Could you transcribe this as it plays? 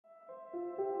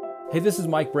Hey, this is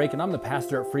Mike Brake, and I'm the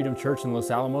pastor at Freedom Church in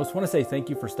Los Alamos. I want to say thank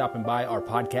you for stopping by our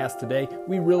podcast today.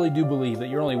 We really do believe that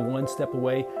you're only one step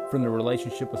away from the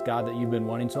relationship with God that you've been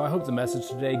wanting. So I hope the message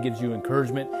today gives you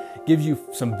encouragement, gives you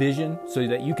some vision so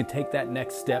that you can take that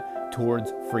next step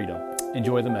towards freedom.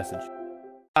 Enjoy the message.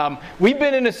 We've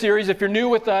been in a series, if you're new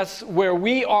with us, where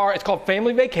it's called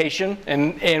Family Vacation,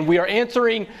 and we are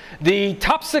answering the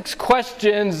top 6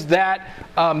 questions that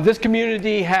this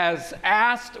community has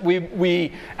asked.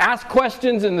 We asked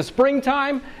questions in the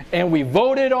springtime, and we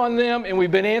voted on them, and we've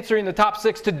been answering the top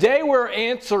 6. Today we're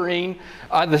answering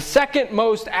the second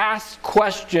most asked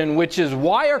question, which is,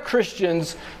 why are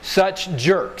Christians such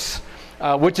jerks?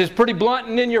 Which is pretty blunt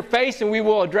and in your face, and we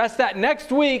will address that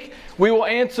next week. We will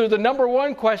answer the number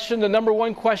one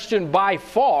question by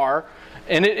far,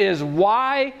 and it is,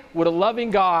 why would a loving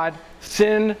God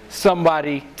send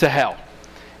somebody to hell?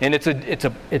 And it's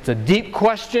a deep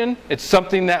question. It's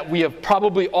something that we have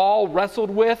probably all wrestled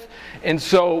with, and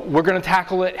so we're going to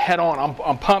tackle it head on.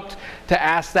 I'm pumped to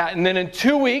ask that. And then in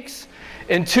 2 weeks,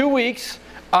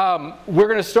 we're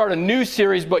going to start a new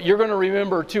series, but you're going to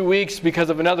remember 2 weeks because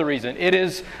of another reason. It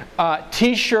is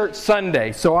T-shirt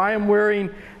Sunday. So I am wearing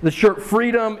the shirt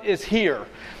Freedom is Here.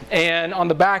 And on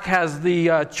the back has the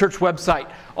church website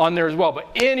on there as well. But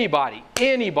anybody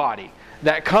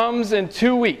that comes in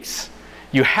 2 weeks,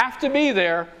 you have to be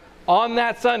there on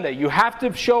that Sunday. You have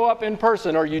to show up in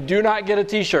person or you do not get a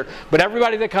T-shirt. But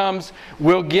everybody that comes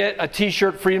will get a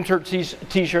T-shirt, Freedom Church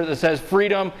T-shirt that says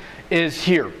Freedom is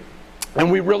Here. And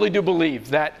we really do believe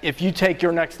that if you take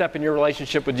your next step in your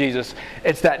relationship with Jesus,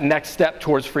 it's that next step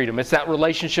towards freedom. It's that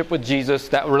relationship with Jesus,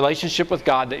 that relationship with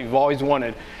God that you've always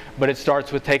wanted, but it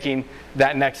starts with taking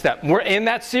that next step. We're in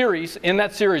that series,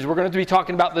 we're going to be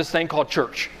talking about this thing called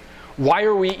church. Why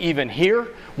are we even here?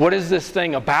 What is this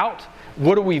thing about?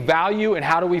 What do we value, and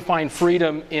how do we find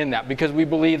freedom in that? Because we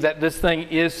believe that this thing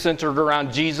is centered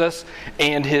around Jesus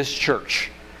and His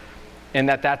church, and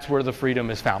that's where the freedom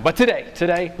is found. But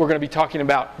today we're going to be talking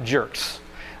about jerks.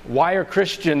 Why are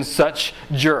Christians such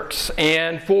jerks?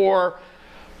 And for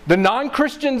the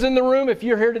non-Christians in the room, if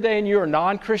you're here today and you're a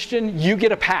non-Christian, you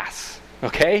get a pass.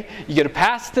 Okay? You get a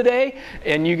pass today,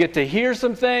 and you get to hear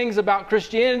some things about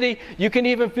Christianity. You can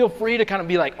even feel free to kind of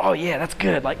be like, oh yeah, that's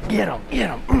good. Like, get them.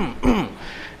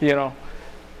 You know.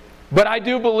 But I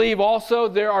do believe also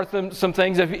there are some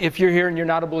things, if you're here and you're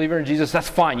not a believer in Jesus, that's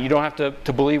fine. You don't have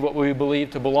to believe what we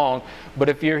believe to belong. But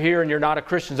if you're here and you're not a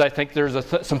Christian, I think there's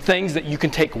some things that you can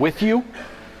take with you,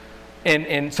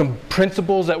 and some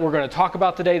principles that we're going to talk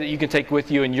about today that you can take with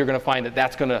you, and you're going to find that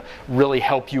that's going to really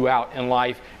help you out in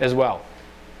life as well.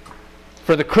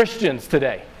 For the Christians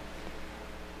today,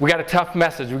 we got a tough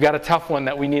message. We got a tough one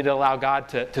that we need to allow God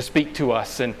to speak to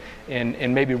us and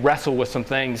maybe wrestle with some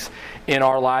things in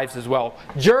our lives as well.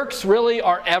 Jerks really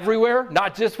are everywhere,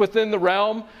 not just within the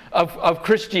realm of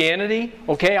Christianity.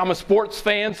 Okay, I'm a sports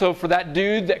fan, so for that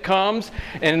dude that comes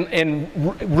and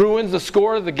ruins the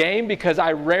score of the game, because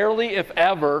I rarely, if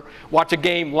ever, watch a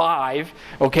game live.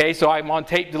 Okay, so I'm on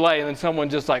tape delay, and then someone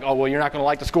just like, oh, well, you're not going to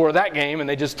like the score of that game, and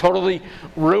they just totally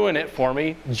ruin it for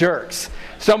me. Jerks.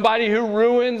 Somebody who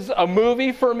ruins a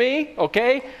movie for me.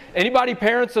 Okay, anybody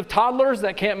parents of toddlers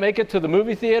that can't make it to the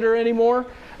movie theater anymore?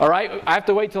 All right, I have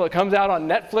to wait till it comes out on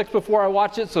Netflix before I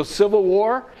watch it. So Civil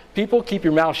War, people, keep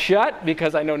your mouth shut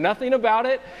because I know nothing about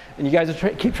it, and you guys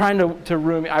keep trying to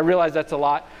ruin me. I realize that's a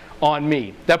lot on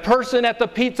me. That person at the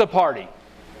pizza party,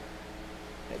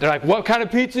 they're like, what kind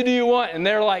of pizza do you want? And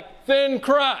they're like, thin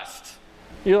crust.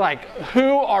 You're like,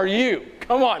 who are you?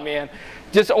 Come on, man.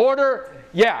 Just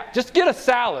just get a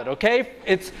salad, okay?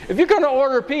 If you're going to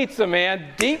order pizza, man,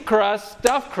 deep crust,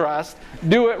 stuffed crust,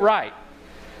 do it right.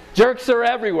 Jerks are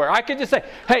everywhere. I could just say,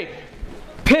 hey,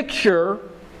 picture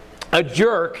a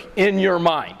jerk in your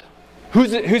mind.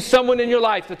 Who's someone in your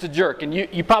life that's a jerk? And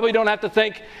you probably don't have to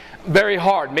think very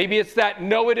hard. Maybe it's that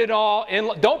know-it-all.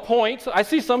 Don't point. I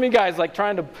see some of you guys like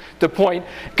trying to point.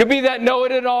 It could be that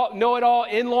know-it-all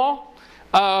in-law.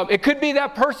 It could be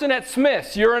that person at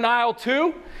Smith's. You're in aisle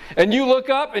 2, and you look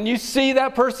up and you see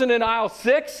that person in aisle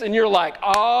 6, and you're like,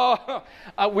 oh,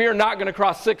 we are not going to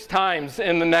cross 6 times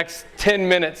in the next 10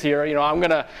 minutes here. You know, I'm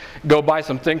going to go buy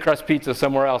some thin crust pizza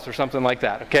somewhere else or something like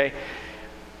that, okay?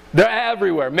 They're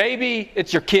everywhere. Maybe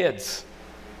it's your kids.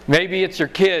 You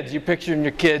picture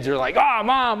your kids. You're like, oh,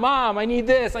 mom, I need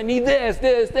this,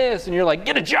 this. And you're like,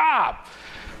 get a job.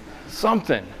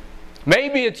 Something.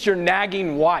 Maybe it's your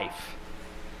nagging wife.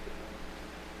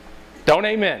 Don't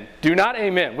amen. Do not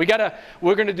amen.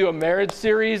 We're going to do a marriage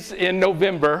series in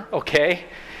November, okay?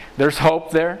 There's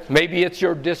hope there. Maybe it's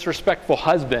your disrespectful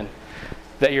husband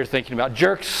that you're thinking about.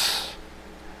 Jerks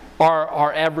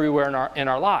are everywhere in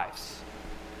our lives.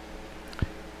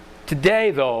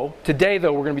 Today though, we're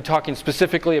going to be talking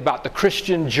specifically about the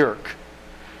Christian jerk.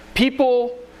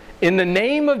 People in the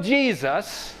name of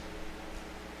Jesus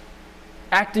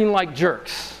acting like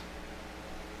jerks.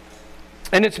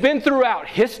 And it's been throughout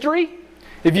history.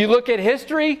 If you look at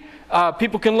history,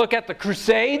 people can look at the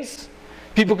Crusades.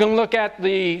 People can look at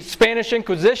the Spanish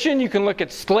Inquisition. You can look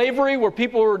at slavery, where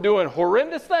people were doing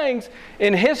horrendous things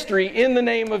in history in the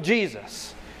name of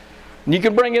Jesus. And you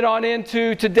can bring it on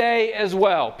into today as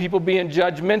well. People being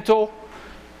judgmental,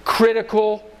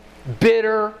 critical,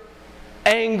 bitter,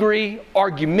 angry,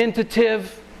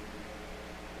 argumentative.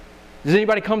 Does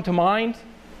anybody come to mind?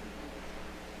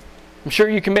 I'm sure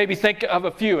you can maybe think of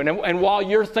a few. And while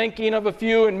you're thinking of a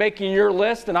few and making your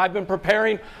list, and I've been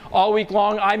preparing all week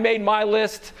long, I made my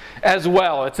list as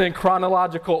well. It's in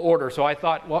chronological order, so I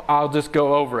thought, well, I'll just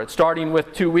go over it. Starting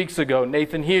with 2 weeks ago,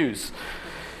 Nathan Hughes.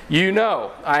 You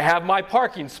know, I have my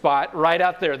parking spot right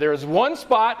out there. There's one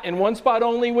spot and one spot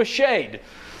only with shade.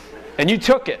 And you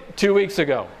took it 2 weeks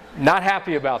ago. Not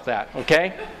happy about that,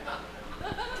 okay?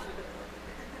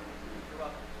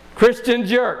 Christian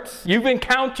jerks. You've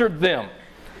encountered them.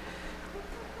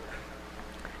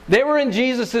 They were in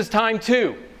Jesus' time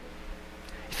too.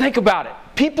 Think about it.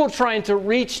 People trying to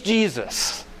reach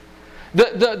Jesus.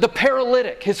 The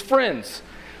paralytic, his friends,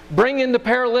 bringing the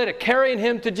paralytic, carrying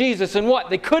him to Jesus. And what?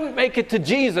 They couldn't make it to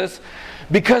Jesus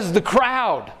because the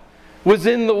crowd was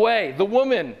in the way. The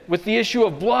woman with the issue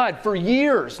of blood for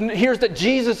years hears that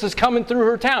Jesus is coming through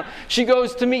her town. She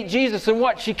goes to meet Jesus, and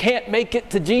what? She can't make it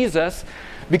to Jesus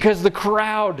because the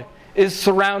crowd is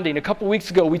surrounding. A couple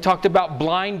weeks ago, we talked about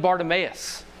blind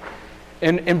Bartimaeus.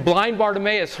 And blind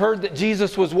Bartimaeus heard that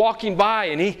Jesus was walking by,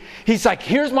 and he's like,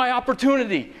 here's my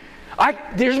opportunity.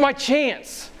 There's my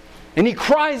chance. And he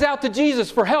cries out to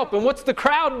Jesus for help. And what's the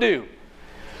crowd do?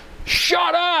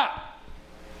 Shut up!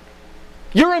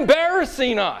 You're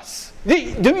embarrassing us. Do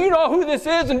you know who this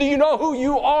is, and do you know who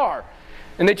you are?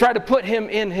 And they try to put him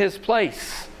in his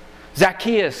place.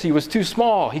 Zacchaeus, he was too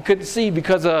small. He couldn't see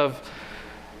because of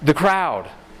the crowd.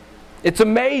 It's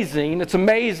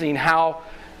amazing how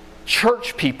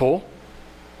church people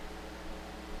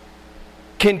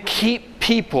can be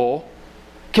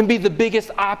the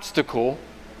biggest obstacle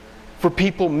for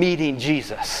people meeting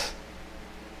Jesus.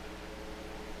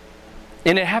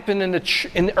 And it happened in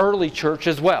the early church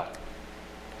as well.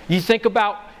 You think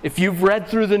about, if you've read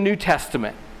through the New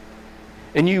Testament,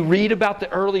 and you read about the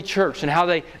early church and how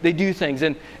they do things,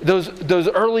 and those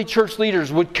early church leaders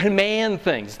would command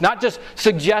things, not just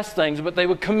suggest things, but they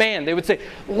would command. They would say,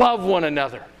 love one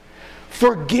another,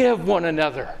 forgive one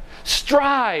another,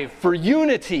 strive for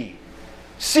unity,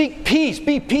 seek peace,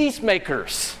 be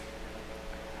peacemakers.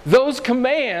 Those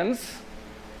commands,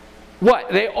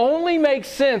 what? They only make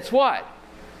sense, what?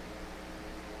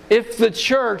 If the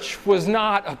church was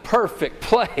not a perfect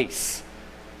place.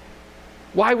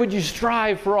 Why would you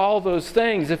strive for all those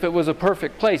things if it was a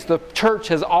perfect place? The church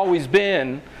has always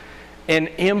been an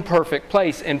imperfect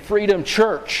place. And Freedom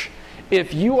Church,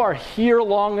 if you are here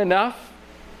long enough,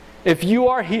 you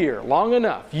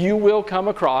will come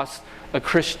across a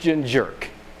Christian jerk.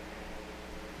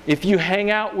 If you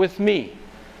hang out with me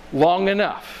long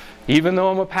enough, even though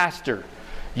I'm a pastor,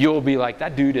 you'll be like,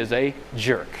 that dude is a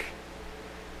jerk.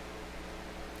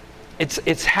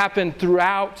 It's happened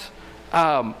throughout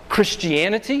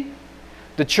Christianity.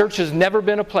 The church has never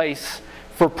been a place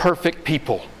for perfect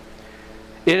people.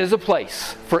 It is a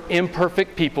place for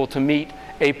imperfect people to meet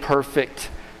a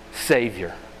perfect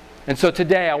Savior. And so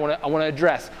today I want to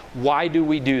address, why do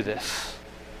we do this?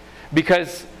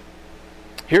 Because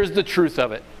here's the truth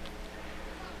of it.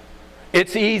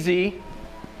 It's easy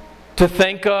to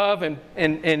think of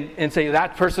and say,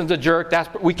 that person's a jerk.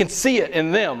 We can see it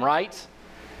in them, right?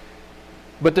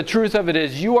 But the truth of it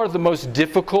is, you are the most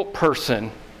difficult person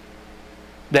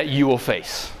that you will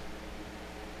face.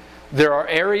 There are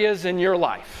areas in your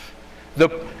life,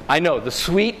 the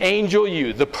sweet angel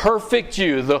you, the perfect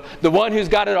you, the one who's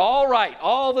got it all right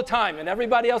all the time, and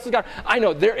everybody else has got it. I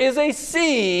know there is a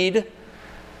seed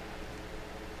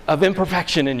of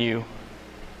imperfection in you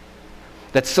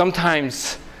that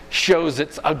sometimes shows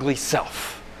its ugly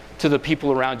self to the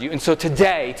people around you. And so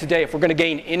today, if we're going to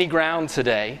gain any ground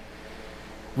today,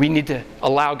 we need to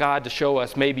allow God to show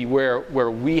us maybe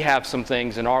where we have some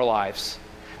things in our lives.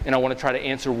 And I want to try to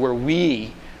answer where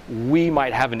we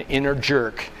might have an inner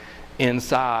jerk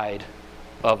inside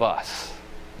of us.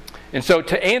 And so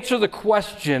to answer the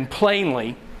question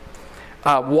plainly,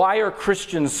 why are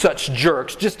Christians such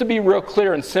jerks? Just to be real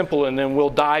clear and simple, and then we'll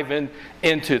dive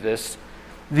into this.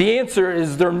 The answer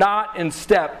is, they're not in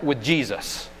step with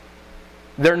Jesus.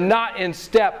 They're not in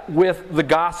step with the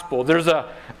gospel. There's a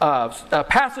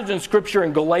passage in Scripture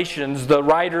in Galatians. The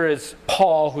writer is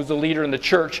Paul, who's a leader in the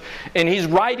church, and he's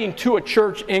writing to a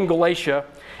church in Galatia,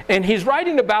 and he's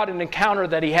writing about an encounter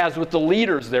that he has with the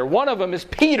leaders there. One of them is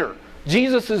Peter,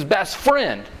 Jesus' best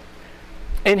friend.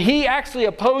 And he actually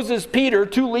opposes Peter,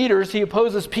 two leaders, he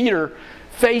opposes Peter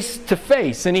face to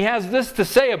face. And he has this to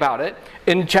say about it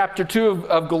in chapter 2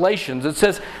 of Galatians. It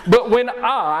says, "But when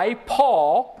I,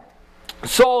 Paul,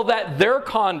 saw that their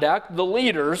conduct, the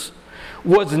leaders,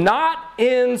 was not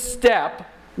in step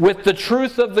with the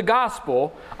truth of the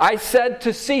gospel, I said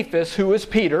to Cephas," who is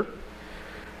Peter,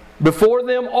 "before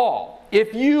them all,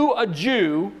 if you, a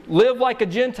Jew, live like a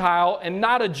Gentile and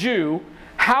not a Jew,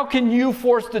 how can you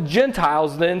force the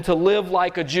Gentiles then to live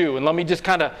like a Jew?" And let me just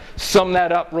kind of sum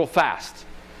that up real fast.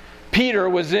 Peter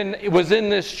was in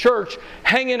this church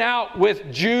hanging out with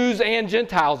Jews and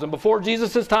Gentiles. And before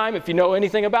Jesus' time, if you know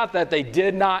anything about that, they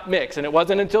did not mix. And it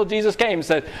wasn't until Jesus came and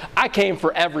said, "I came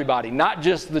for everybody, not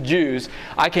just the Jews.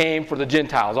 I came for the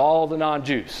Gentiles, all the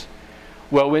non-Jews."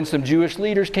 Well, when some Jewish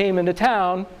leaders came into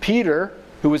town, Peter,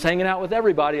 who was hanging out with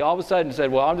everybody, all of a sudden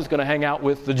said, "Well, I'm just going to hang out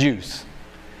with the Jews."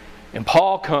 And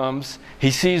Paul comes,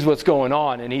 he sees what's going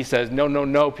on, and he says,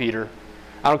 No, Peter.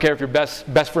 I don't care if you're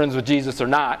best friends with Jesus or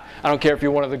not. I don't care if you're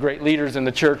one of the great leaders in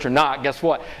the church or not. Guess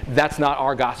what? That's not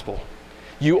our gospel.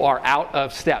 You are out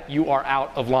of step. You are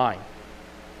out of line.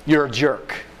 You're a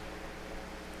jerk.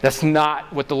 That's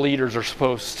not what the leaders are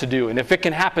supposed to do. And if it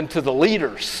can happen to the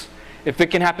leaders,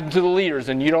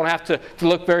 and you don't have to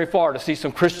look very far to see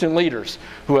some Christian leaders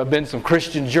who have been some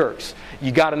Christian jerks,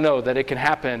 you got to know that it can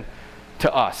happen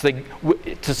to us.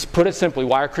 To put it simply,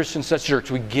 why are Christians such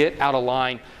jerks? We get out of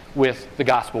line with the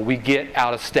gospel. We get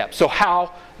out of step. So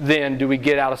how then do we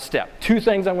get out of step? Two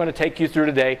things I'm going to take you through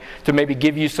today to maybe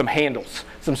give you some handles,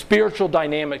 some spiritual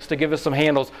dynamics to give us some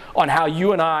handles on how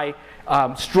you and I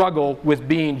struggle with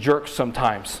being jerks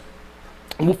sometimes.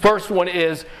 The first one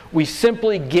is we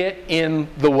simply get in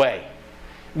the way.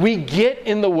 We get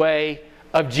in the way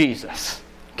of Jesus.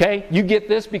 Okay? You get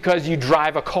this because you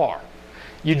drive a car.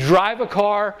 You drive a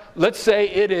car, let's say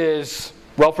it is,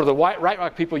 well, for the Right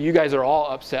Rock people, you guys are all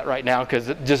upset right now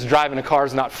because just driving a car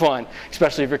is not fun,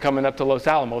 especially if you're coming up to Los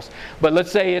Alamos. But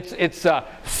let's say it's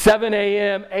 7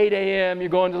 a.m., 8 a.m., you're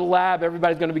going to the lab,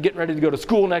 everybody's going to be getting ready to go to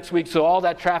school next week, so all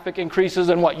that traffic increases,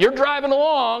 and what? You're driving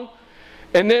along,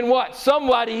 and then what?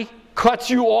 Somebody cuts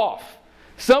you off.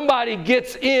 Somebody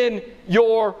gets in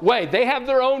your way. They have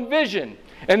their own vision.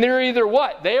 And they're either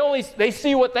what? They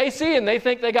see what they see and they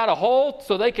think they got a hole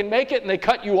so they can make it and they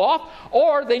cut you off,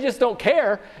 or they just don't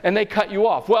care and they cut you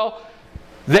off. Well,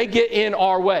 they get in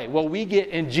our way. Well, we get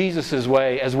in Jesus'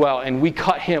 way as well, and we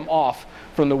cut him off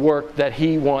from the work that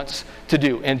he wants to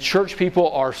do. And church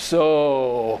people are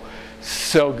so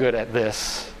good at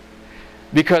this.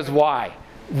 Because why?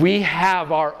 We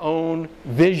have our own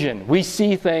vision. We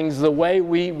see things the way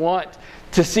we want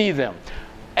to see them.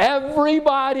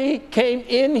 Everybody came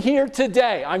in here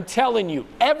today, I'm telling you,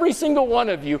 every single one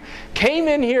of you came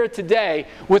in here today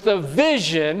with a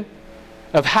vision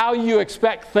of how you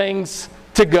expect things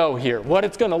to go here, what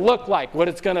it's going to look like, what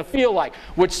it's going to feel like,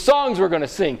 which songs we're going to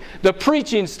sing, the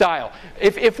preaching style.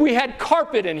 If we had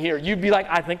carpet in here, you'd be like,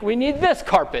 I think we need this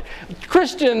carpet.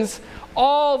 Christians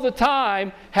all the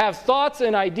time have thoughts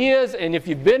and ideas, and if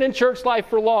you've been in church life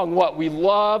for long, we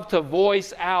love to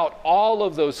voice out all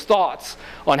of those thoughts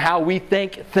on how we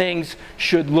think things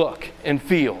should look and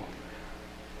feel.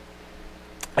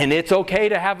 And it's okay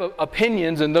to have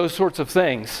opinions and those sorts of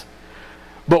things,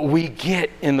 but we get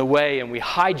in the way and we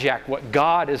hijack what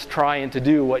God is trying to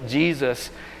do, what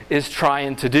Jesus is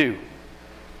trying to do.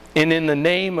 And in the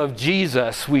name of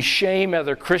Jesus, we shame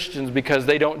other Christians because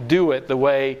they don't do it the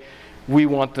way we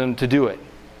want them to do it.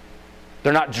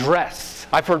 They're not dressed.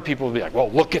 I've heard people be like,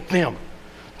 well, look at them.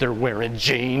 They're wearing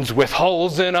jeans with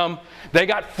holes in them. They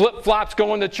got flip-flops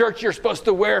going to church. You're supposed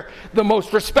to wear the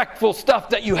most respectful stuff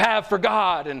that you have for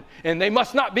God. And they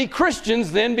must not be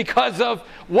Christians then because of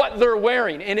what they're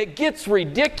wearing. And it gets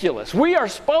ridiculous. We are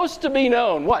supposed to be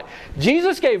known. What?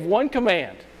 Jesus gave one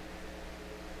command.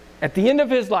 At the end of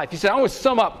his life, he said, I'm going to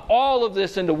sum up all of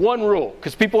this into one rule.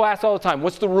 Because people ask all the time,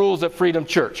 what's the rules at Freedom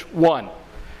Church? One.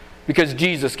 Because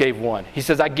Jesus gave one. He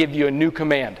says, I give you a new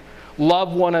command.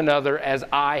 Love one another as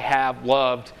I have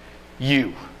loved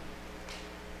you.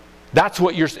 That's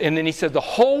what you're... And then he said, the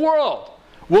whole world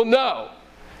will know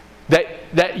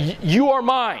that you are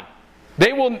mine.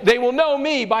 They will know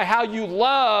me by how you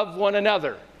love one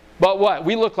another. But what?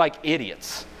 We look like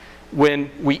idiots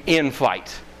when we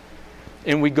infight.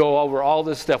 And we go over all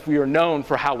this stuff. We are known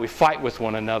for how we fight with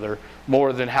one another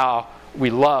more than how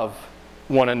we love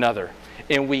one another.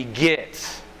 and we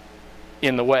get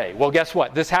in the way. Well, guess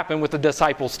what? This happened with the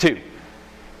disciples too.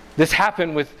 This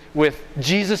happened with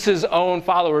Jesus' own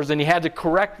followers, and he had to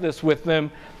correct this with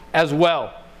them as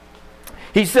well.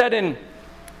 He said in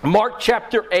Mark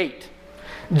chapter 8,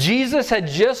 Jesus had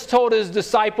just told his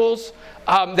disciples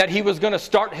that he was going to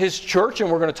start his church,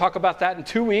 and we're going to talk about that in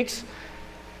 2 weeks.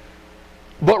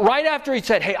 But right after he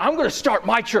said, hey, I'm going to start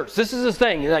my church. This is the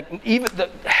thing. Like, even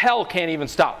hell can't even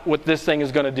stop what this thing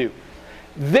is going to do.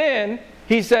 Then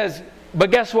he says, but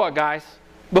guess what, guys?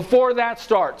 Before that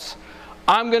starts,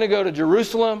 I'm going to go to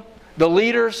Jerusalem. The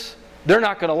leaders, they're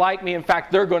not going to like me. In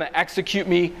fact, they're going to execute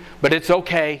me. But it's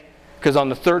okay, because on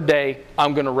the third day,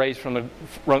 I'm going to raise from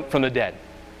the dead.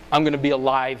 I'm going to be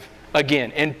alive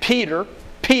again. And Peter,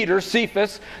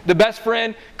 Cephas, the best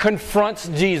friend, confronts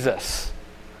Jesus.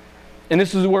 And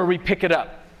this is where we pick it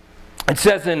up. It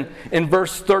says in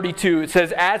verse 32, it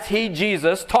says, as he,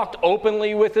 Jesus, talked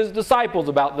openly with his disciples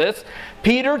about this,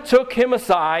 Peter took him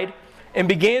aside and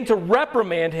began to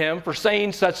reprimand him for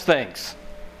saying such things.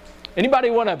 Anybody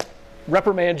want to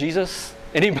reprimand Jesus?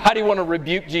 Anybody want to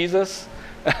rebuke Jesus?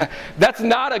 That's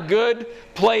not a good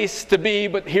place to be,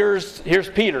 but here's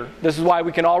Peter. This is why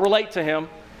we can all relate to him.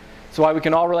 That's why we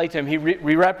can all relate to him. He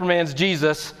reprimands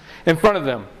Jesus in front of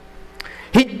them.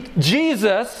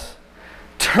 Jesus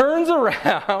turns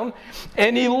around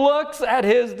and he looks at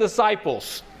his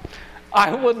disciples. I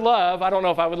don't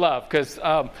know if I would love, because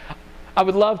I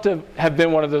would love to have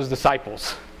been one of those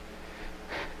disciples.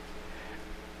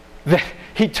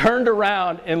 He turned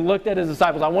around and looked at his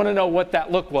disciples. I want to know what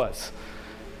that look was.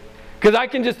 Because I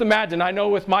can just imagine, I know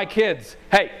with my kids,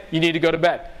 hey, you need to go to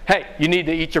bed. Hey, you need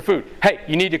to eat your food. Hey,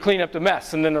 you need to clean up the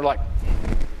mess. And then they're like,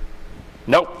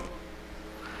 nope.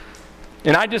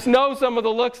 And I just know some of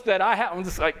the looks that I have. I'm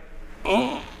just like,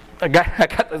 I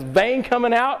got this vein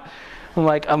coming out.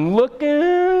 I'm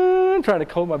looking, trying to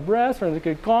hold my breath, trying to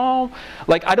get calm.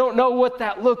 Like, I don't know what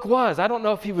that look was. I don't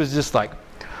know if he was just like,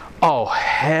 oh,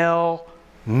 hell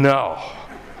no.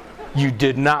 You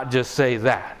did not just say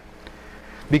that.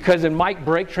 Because in Mike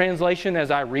Brake translation,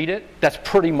 as I read it, that's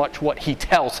pretty much what he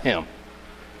tells him.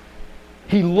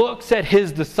 He looks at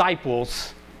his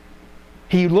disciples.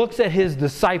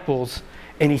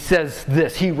 And he says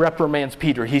this. He reprimands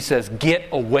Peter. He says, get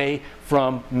away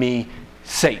from me,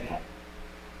 Satan.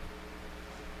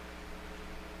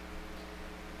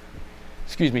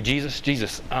 Excuse me, Jesus.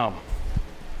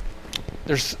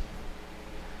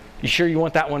 You sure you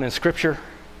want that one in Scripture?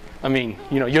 I mean,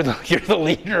 you're the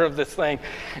leader of this thing,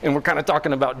 and we're kind of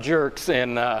talking about jerks.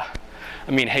 And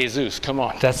Jesus, come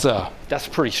on, that's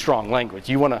pretty strong language.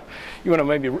 You want to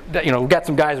maybe, we've got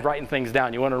some guys writing things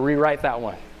down. You want to rewrite that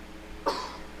one?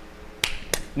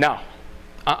 No.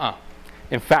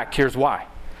 In fact, here's why.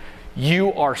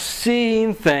 You are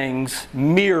seeing things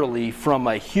merely from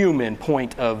a human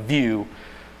point of view,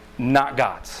 not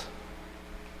God's.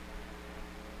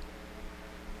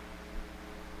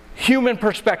 Human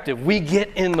perspective, we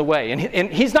get in the way.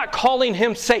 And he's not calling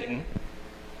him Satan.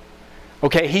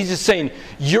 Okay, he's just saying,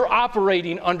 you're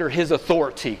operating under his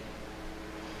authority.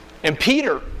 And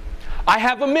Peter, I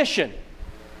have a mission.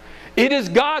 It is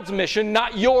God's mission,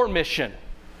 not your mission.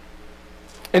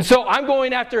 And so I'm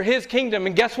going after his kingdom.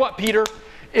 And guess what, Peter?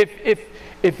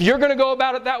 If you're going to go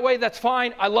about it that way, that's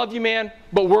fine. I love you, man.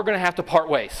 But we're going to have to part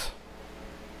ways.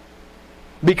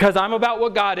 Because I'm about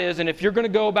what God is. And if you're going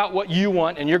to go about what you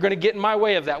want and you're going to get in my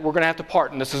way of that, we're going to have to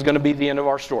part. And this is going to be the end of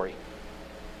our story.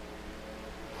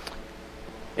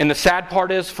 And the sad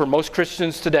part is, for most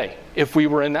Christians today, if we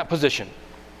were in that position,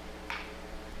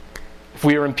 if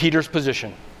we were in Peter's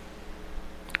position,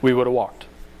 we would have walked.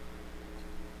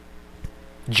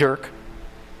 Jerk.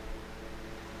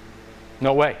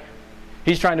 No way.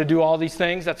 He's trying to do all these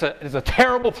things. It's a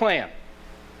terrible plan.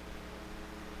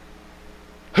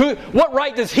 What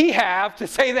right does he have to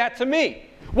say that to me?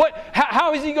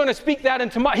 How is he going to speak that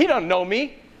into my... He doesn't know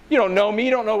me. You don't know me.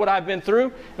 You don't know what I've been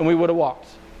through. And we would have walked.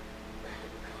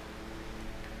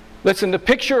 Listen, the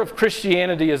picture of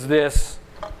Christianity is this.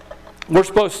 We're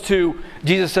supposed to...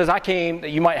 Jesus says, I came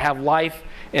that you might have life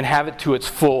and have it to its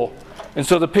full. And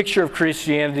so the picture of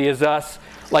Christianity is us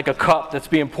like a cup that's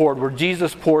being poured, where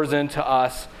Jesus pours into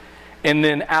us, and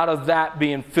then out of that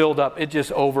being filled up, it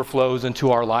just overflows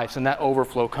into our lives, and that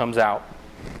overflow comes out.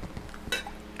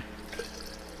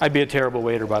 I'd be a terrible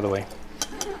waiter, by the way.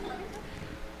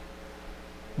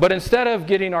 But instead of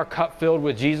getting our cup filled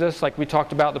with Jesus, like we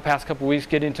talked about the past couple weeks,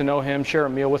 getting to know him, share a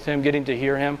meal with him, getting to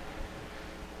hear him,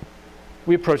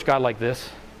 we approach God like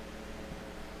this,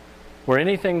 where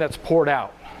anything that's poured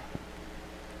out,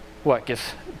 what gets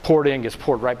poured in gets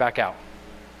poured right back out.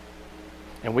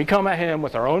 And we come at him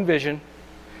with our own vision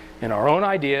in our own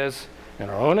ideas, in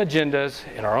our own agendas,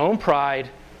 in our own pride,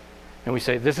 and we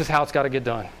say, this is how it's got to get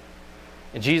done.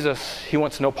 And Jesus, he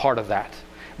wants no part of that.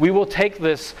 We will take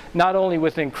this not only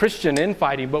within Christian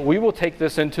infighting, but we will take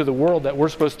this into the world that we're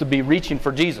supposed to be reaching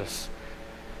for Jesus.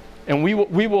 And we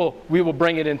will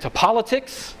bring it into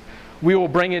politics. We will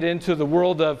bring it into the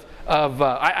world of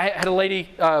I had a lady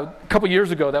a couple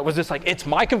years ago that was just like, it's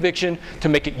my conviction to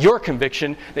make it your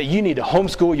conviction that you need to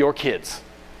homeschool your kids.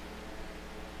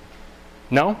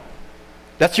 No?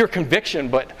 That's your conviction,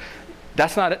 but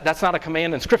that's not a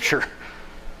command in Scripture.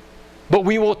 But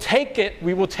we will take it,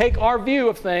 we will take our view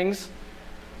of things,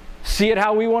 see it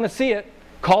how we want to see it,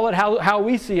 call it how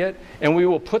we see it, and we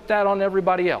will put that on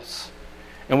everybody else.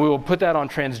 And we will put that on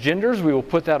transgenders, we will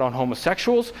put that on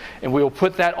homosexuals, and we will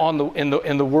put that on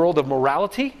in the world of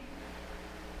morality.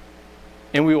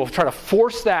 And we will try to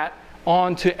force that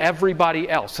onto everybody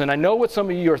else. And I know what some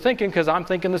of you are thinking, because I'm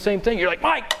thinking the same thing. You're like,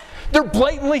 Mike, they're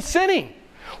blatantly sinning.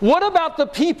 What about the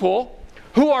people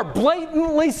who are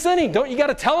blatantly sinning? Don't you got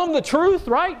to tell them the truth,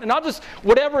 right? And I'll just,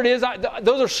 whatever it is,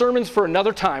 those are sermons for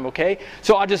another time, okay?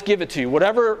 So I'll just give it to you.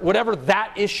 Whatever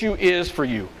that issue is for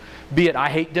you. Be it, I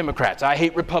hate Democrats, I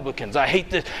hate Republicans, I hate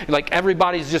this. Like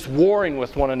everybody's just warring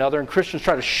with one another, and Christians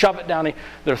try to shove it down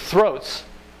their throats.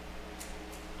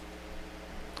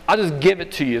 I'll just give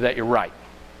it to you that you're right,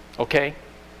 okay?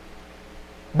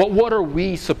 But what are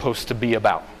we supposed to be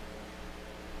about?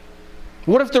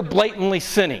 What if they're blatantly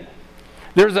sinning?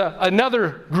 There's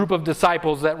another group of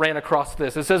disciples that ran across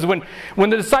this. It says when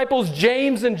the disciples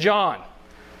James and John,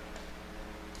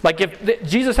 like if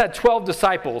Jesus had 12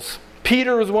 disciples,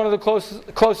 Peter was one of the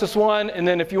closest one, and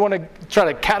then if you want to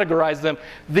try to categorize them,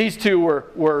 these two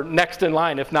were next in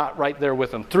line, if not right there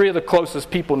with them. Three of the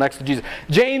closest people next to Jesus.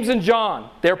 James and John,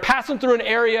 they're passing through an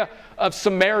area of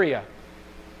Samaria,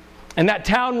 and that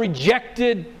town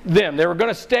rejected them. They were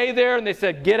going to stay there, and they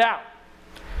said, get out.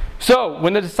 So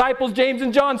when the disciples James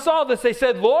and John saw this, they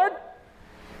said, Lord,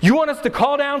 you want us to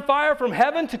call down fire from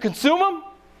heaven to consume them?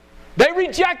 They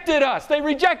rejected us. They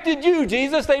rejected you,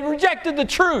 Jesus. They rejected the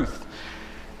truth.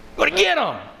 We're going to get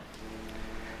them.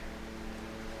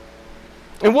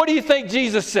 And what do you think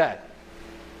Jesus said?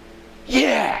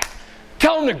 Yeah.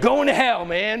 Tell them they're going to hell,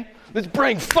 man. Let's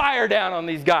bring fire down on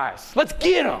these guys. Let's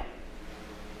get them.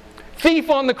 Thief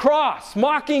on the cross,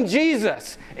 mocking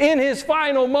Jesus, in his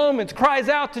final moments, cries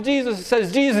out to Jesus and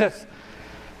says, Jesus,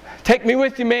 take me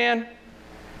with you, man.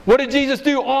 What did Jesus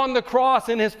do on the cross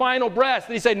in his final breath?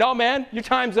 Did he say, no, man, your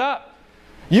time's up.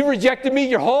 You've rejected me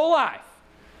your whole life.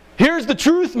 Here's the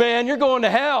truth, man. You're going to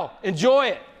hell. Enjoy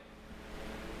it.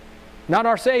 Not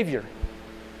our Savior.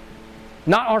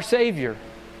 Not our Savior.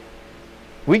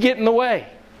 We get in the way.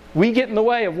 We get in the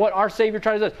way of what our Savior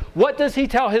tries to do. What does he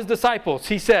tell his disciples?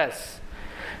 He says,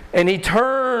 and he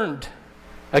turned.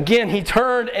 Again, he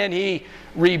turned and he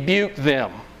rebuked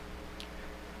them.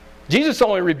 Jesus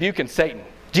only rebuking Satan.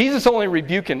 Jesus only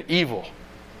rebuking evil.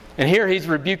 And here he's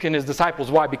rebuking his disciples.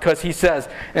 Why? Because he says,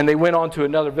 and they went on to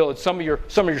another village. Some of your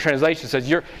translations says,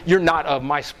 you're not of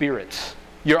my spirits.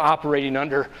 You're operating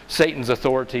under Satan's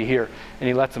authority here. And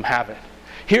he lets them have it.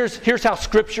 Here's how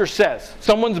Scripture says.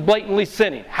 Someone's blatantly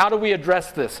sinning. How do we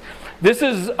address this? This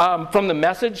is from the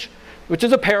Message, which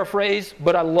is a paraphrase,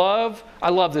 but I love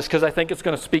this because I think it's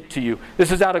going to speak to you.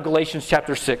 This is out of Galatians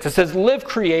chapter 6. It says, live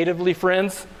creatively,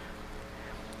 friends.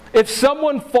 If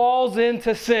someone falls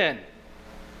into sin,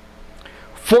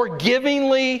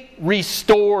 forgivingly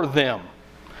restore them.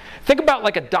 Think about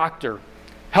like a doctor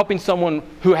helping someone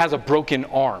who has a broken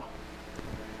arm.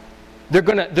 They're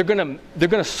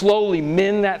gonna slowly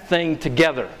mend that thing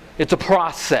together. It's a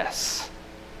process.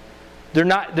 They're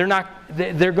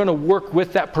gonna work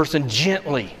with that person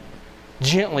gently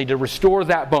to restore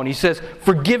that bone. He says,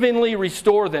 forgivingly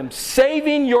restore them,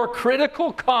 saving your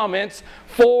critical comments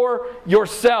for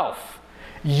yourself.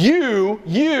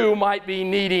 You might be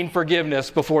needing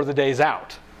forgiveness before the day's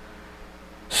out.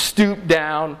 Stoop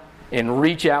down and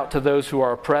reach out to those who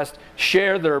are oppressed.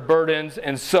 Share their burdens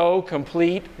and so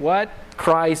complete what?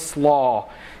 Christ's law.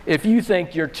 If you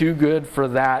think you're too good for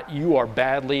that, you are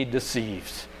badly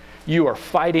deceived. You are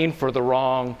fighting for the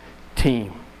wrong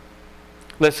team.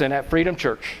 Listen, at Freedom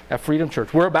Church,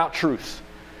 we're about truth.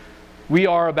 We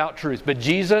are about truth. But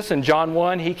Jesus in John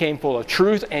 1, he came full of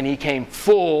truth and he came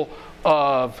full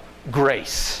of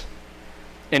grace.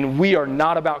 And we are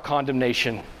not about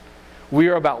condemnation. We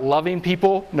are about loving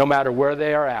people no matter where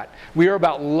they are at. We are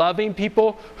about loving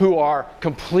people who are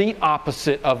complete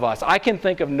opposite of us. I can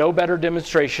think of no better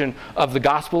demonstration of the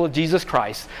gospel of Jesus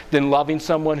Christ than loving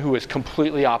someone who is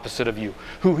completely opposite of you,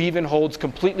 who even holds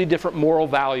completely different moral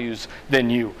values than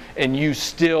you, and you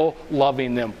still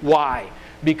loving them. Why?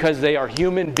 because they are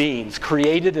human beings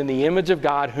created in the image of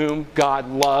God, whom God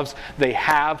loves. They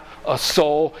have a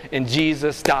soul, and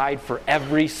Jesus died for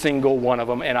every single one of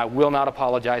them, and I will not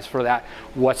apologize for that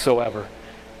whatsoever.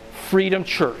 Freedom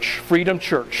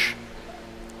Church,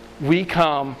 we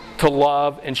come to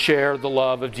love and share the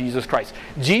love of Jesus Christ.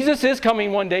 Jesus is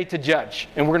coming one day to judge,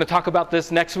 and we're going to talk about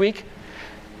this next week.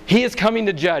 He is coming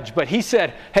to judge, but he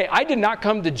said, hey, I did not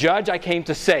come to judge, I came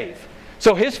to save.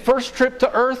 So his first trip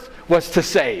to earth was to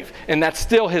save, and that's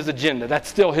still his agenda. That's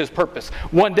still his purpose.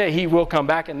 One day he will come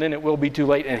back, and then it will be too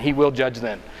late, and he will judge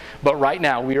then. But right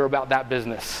now, we are about that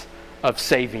business of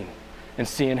saving and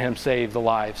seeing him save the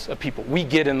lives of people. We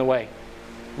get in the way.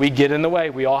 We get in the way.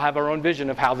 We all have our own vision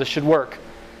of how this should work,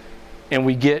 and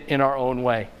we get in our own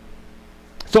way.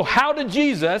 So how did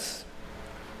Jesus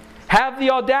have the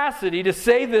audacity to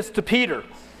say this to Peter?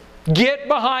 Get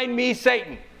behind me,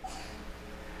 Satan.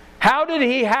 How did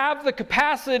he have the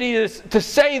capacity to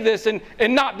say this and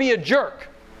not be a jerk?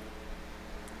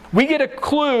 We get a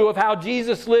clue of how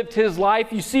Jesus lived his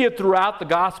life. You see it throughout the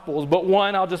Gospels, but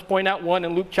I'll just point out one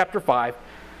in Luke chapter 5.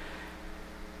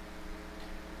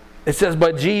 It says,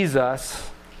 but Jesus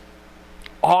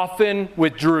often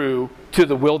withdrew to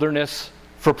the wilderness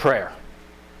for prayer.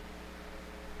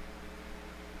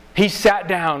 He sat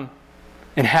down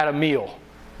and had a meal.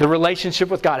 The relationship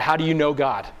with God. How do you know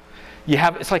God?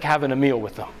 It's like having a meal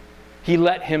with him. He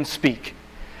let him speak.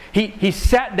 He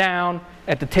sat down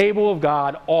at the table of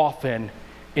God often,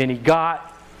 and he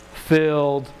got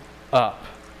filled up.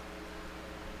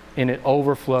 And it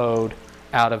overflowed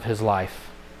out of his life.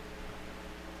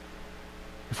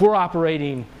 If we're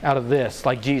operating out of this,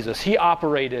 like Jesus, he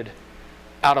operated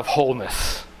out of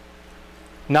wholeness,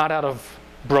 not out of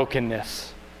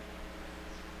brokenness.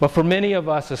 But for many of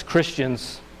us as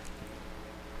Christians,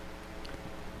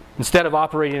 instead of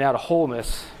operating out of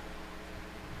wholeness,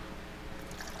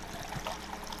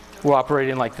 we're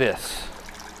operating like this.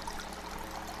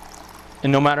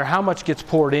 And no matter how much gets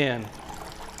poured in,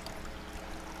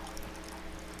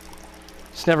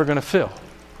 it's never going to fill.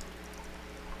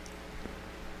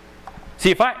 See,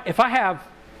 if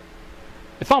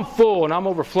I'm full and I'm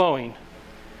overflowing,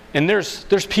 and there's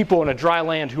people in a dry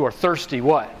land who are thirsty,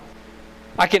 what?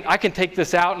 I can take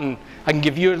this out and I can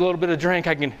give you a little bit of drink.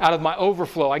 Out of my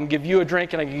overflow, I can give you a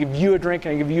drink, and I can give you a drink,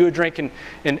 and I can give you a drink,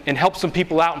 and help some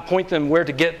people out and point them where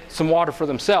to get some water for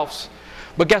themselves.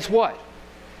 But guess what?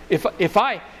 If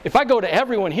I go to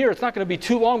everyone here, it's not going to be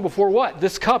too long before what?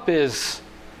 This cup is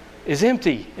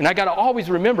empty. And I got to always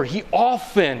remember, he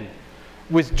often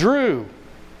withdrew.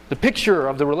 The picture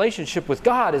of the relationship with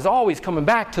God is always coming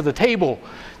back to the table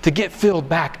to get filled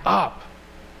back up.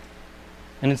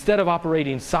 And instead of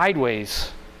operating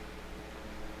sideways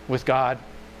with God,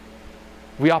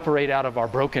 we operate out of our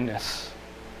brokenness.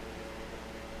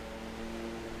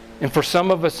 And for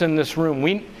some of us in this room,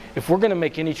 if we're going to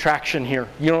make any traction here,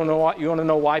 you want to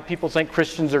know why people think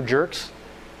Christians are jerks?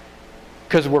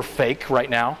 Because we're fake right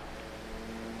now.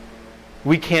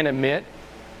 We can't admit,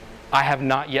 I have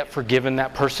not yet forgiven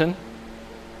that person.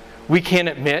 We can't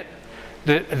admit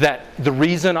that the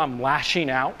reason I'm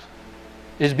lashing out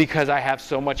is because I have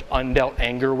so much undealt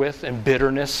anger with and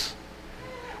bitterness.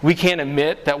 We can't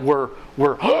admit that we're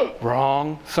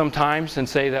wrong sometimes and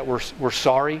say that we're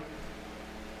sorry,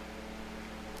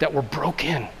 that we're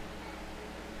broken.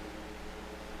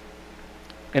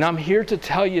 And I'm here to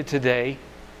tell you today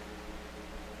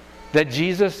that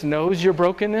Jesus knows your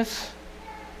brokenness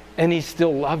and he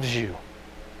still loves you.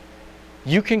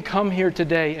 You can come here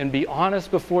today and be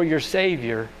honest before your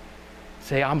Savior.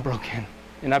 Say, I'm broken,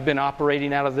 and I've been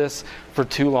operating out of this for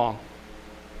too long.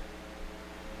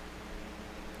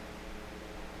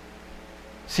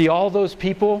 See, all those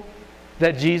people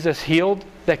that Jesus healed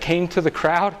that came to the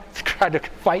crowd, tried to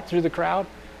fight through the crowd,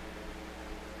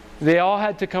 they all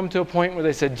had to come to a point where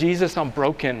they said, Jesus, I'm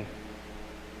broken,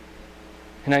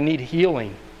 and I need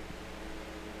healing.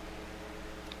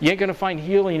 You ain't going to find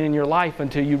healing in your life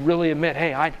until you really admit,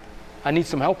 hey, I need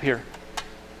some help here.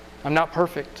 I'm not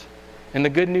perfect. And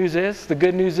the good news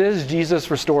is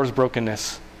Jesus restores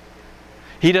brokenness.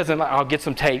 He doesn't, I'll get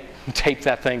some tape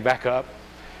that thing back up.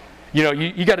 You know,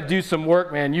 you got to do some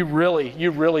work, man. You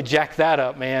really jacked that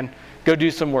up, man. Go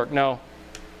do some work. No.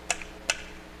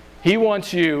 He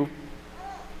wants you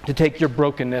to take your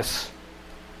brokenness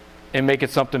and make it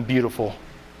something beautiful.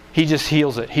 He just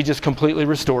heals it. He just completely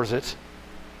restores it.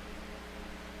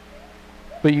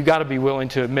 But you got to be willing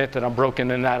to admit that I'm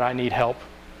broken and that I need help.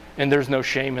 And there's no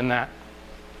shame in that.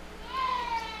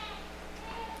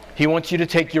 He wants you to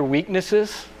take your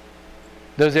weaknesses,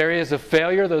 Those areas of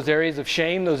failure, those areas of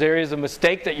shame, those areas of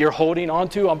mistake that you're holding on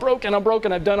to. I'm broken,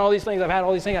 I've done all these things, I've had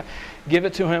all these things. Give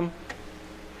it to Him.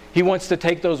 He wants to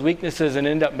take those weaknesses and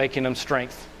end up making them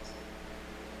strength.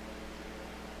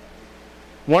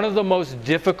 One of the most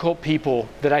difficult people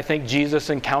that I think Jesus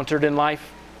encountered in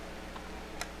life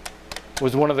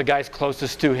was one of the guys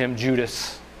closest to Him,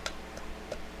 Judas.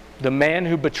 The man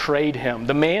who betrayed Him,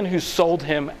 the man who sold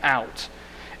Him out.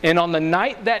 And on the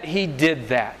night that he did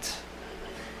that,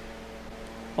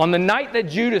 on the night that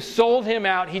Judas sold Him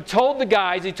out, he told the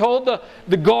guys, he told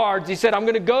the guards, he said, I'm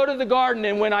going to go to the garden,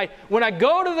 and when I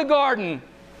go to the garden,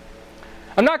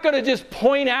 I'm not going to just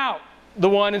point out the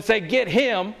one and say, get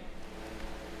him.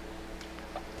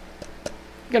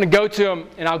 I'm going to go to him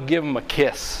and I'll give him a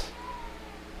kiss.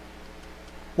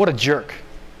 What a jerk.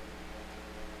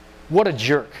 What a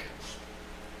jerk.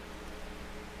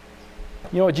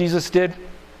 You know what Jesus did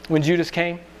when Judas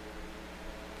came?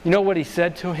 You know what He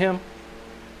said to him?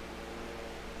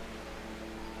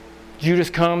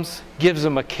 Judas comes, gives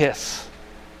him a kiss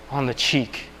on the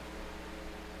cheek.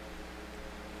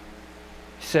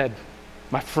 He said,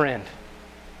 my friend,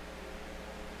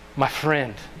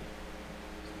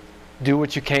 do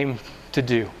what you came to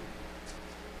do.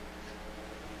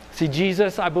 See,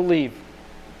 Jesus, I believe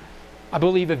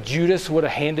if Judas would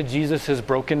have handed Jesus his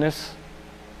brokenness,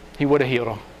 He would have healed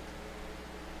him.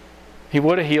 He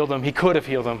would have healed him. He could have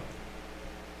healed him.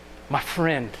 My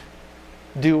friend,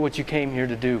 do what you came here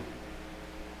to do.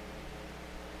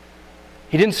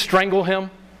 He didn't strangle him.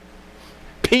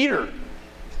 Peter,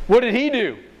 what did he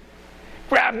do?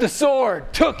 Grabbed the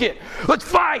sword, took it. Let's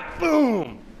fight.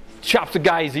 Boom. Chops the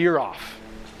guy's ear off.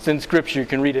 It's in Scripture, you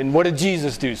can read it. And what did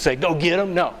Jesus do? Say, go get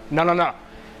him? No.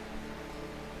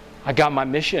 I got my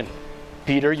mission.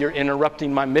 Peter, you're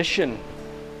interrupting my mission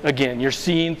again. You're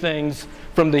seeing things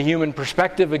from the human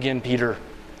perspective again, Peter.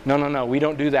 No. We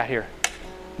don't do that here.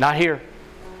 Not here.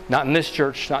 Not in this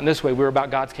church. Not in this way. We're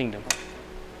about God's kingdom.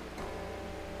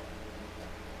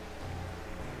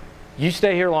 You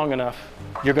stay here long enough,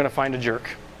 you're going to find a jerk.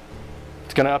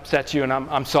 It's going to upset you, and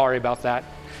I'm sorry about that.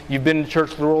 You've been in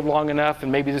church world long enough,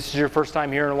 and maybe this is your first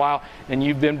time here in a while, and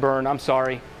you've been burned. I'm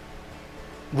sorry.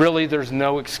 Really, there's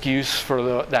no excuse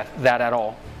for that at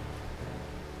all.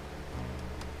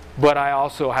 But I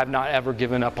also have not ever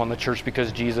given up on the church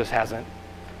because Jesus hasn't.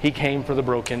 He came for the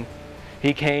broken.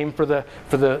 He came for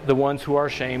the ones who are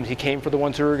ashamed. He came for the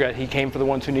ones who regret. He came for the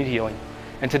ones who need healing.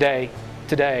 And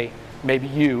today, maybe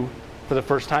you, for the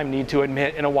first time, need to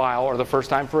admit in a while, or the first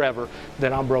time forever,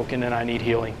 that I'm broken and I need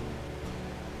healing.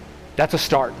 That's a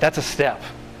start. That's a step.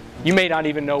 You may not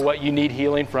even know what you need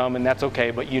healing from, and that's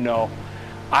okay, but you know,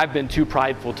 I've been too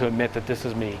prideful to admit that this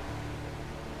is me.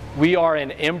 We are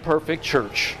an imperfect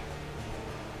church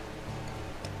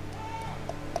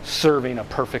serving a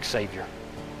perfect Savior.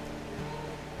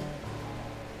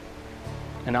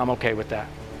 And I'm okay with that.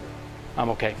 I'm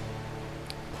okay.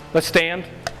 Let's stand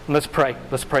and let's pray.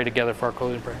 Let's pray together for our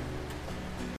closing prayer.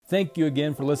 Thank you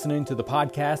again for listening to the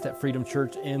podcast at Freedom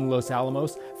Church in Los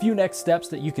Alamos. A few next steps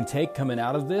that you can take coming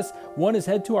out of this. One is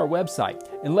head to our website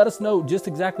and let us know just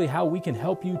exactly how we can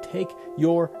help you take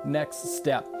your next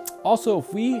step. Also,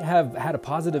 if we have had a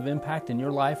positive impact in your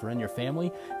life or in your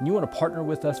family and you want to partner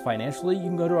with us financially, you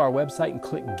can go to our website and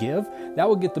click Give. That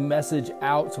will get the message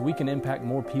out so we can impact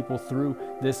more people through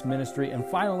this ministry. And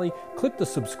finally, click the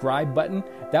subscribe button.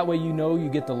 That way you know you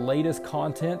get the latest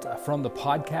content from the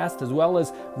podcast, as well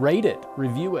as rate it,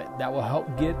 review it. That will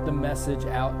help get the message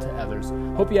out to others.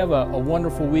 Hope you have a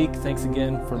wonderful week. Thanks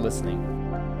again for listening.